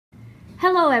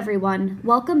Hello everyone,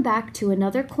 welcome back to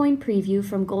another coin preview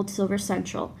from Gold Silver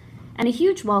Central, and a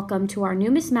huge welcome to our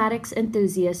numismatics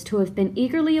enthusiasts who have been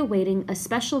eagerly awaiting a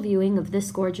special viewing of this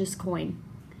gorgeous coin.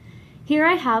 Here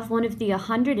I have one of the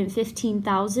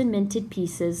 115,000 minted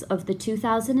pieces of the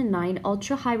 2009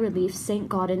 Ultra High Relief St.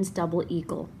 Gaudens Double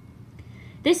Eagle.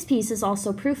 This piece is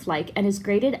also proof-like and is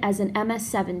graded as an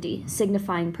MS-70,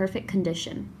 signifying perfect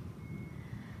condition.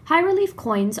 High-relief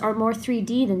coins are more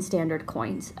 3D than standard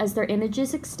coins, as their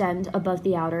images extend above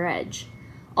the outer edge.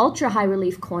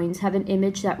 Ultra-high-relief coins have an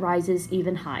image that rises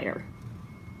even higher.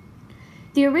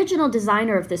 The original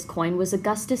designer of this coin was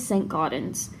Augustus St.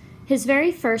 Gaudens. His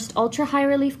very first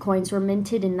ultra-high-relief coins were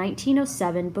minted in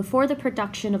 1907 before the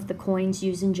production of the coins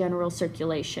used in general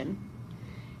circulation.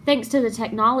 Thanks to the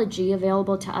technology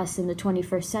available to us in the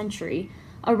 21st century,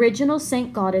 original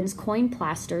St. Gaudens coin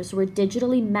plasters were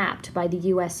digitally mapped by the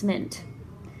U.S. Mint.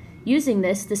 Using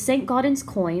this, the St. Gaudens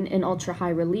coin in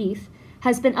ultra-high relief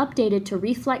has been updated to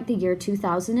reflect the year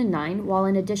 2009, while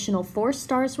an additional 4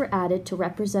 stars were added to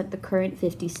represent the current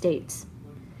 50 states.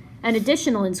 An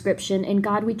additional inscription, "In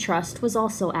God We Trust," was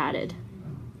also added.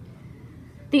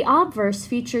 The obverse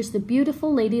features the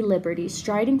beautiful Lady Liberty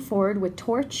striding forward with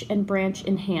torch and branch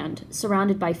in hand,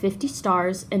 surrounded by 50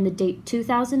 stars and the date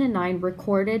 2009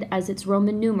 recorded as its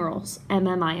Roman numerals,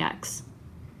 MMIX.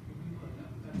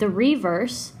 The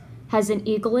reverse has an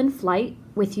eagle in flight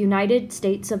with United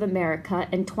States of America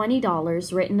and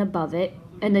 $20 written above it,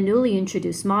 and the newly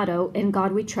introduced motto, "In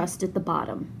God We Trust," at the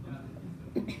bottom.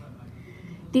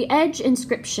 The edge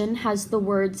inscription has the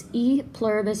words E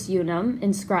pluribus unum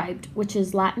inscribed, which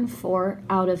is Latin for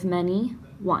out of many,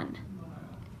 one.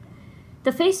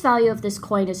 The face value of this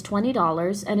coin is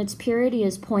 $20 and its purity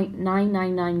is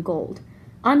 0.999 gold,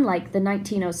 unlike the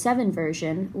 1907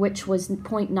 version, which was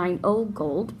 0.90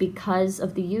 gold because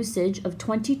of the usage of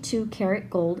 22 karat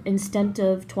gold instead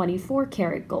of 24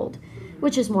 karat gold,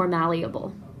 which is more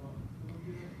malleable.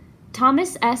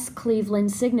 Thomas S.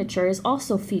 Cleveland's signature is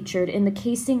also featured in the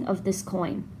casing of this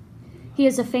coin. He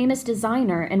is a famous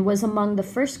designer and was among the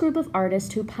first group of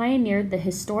artists who pioneered the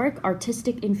historic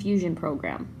artistic infusion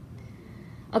program.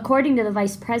 According to the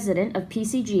vice president of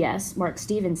PCGS, Mark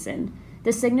Stevenson,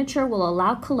 the signature will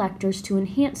allow collectors to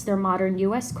enhance their modern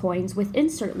U.S. coins with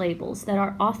insert labels that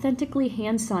are authentically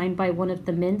hand-signed by one of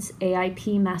the Mint's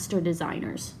AIP master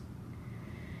designers.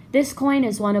 This coin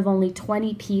is one of only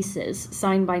 20 pieces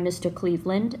signed by Mr.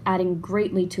 Cleveland, adding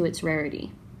greatly to its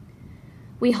rarity.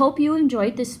 We hope you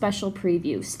enjoyed this special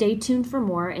preview. Stay tuned for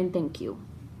more, and thank you.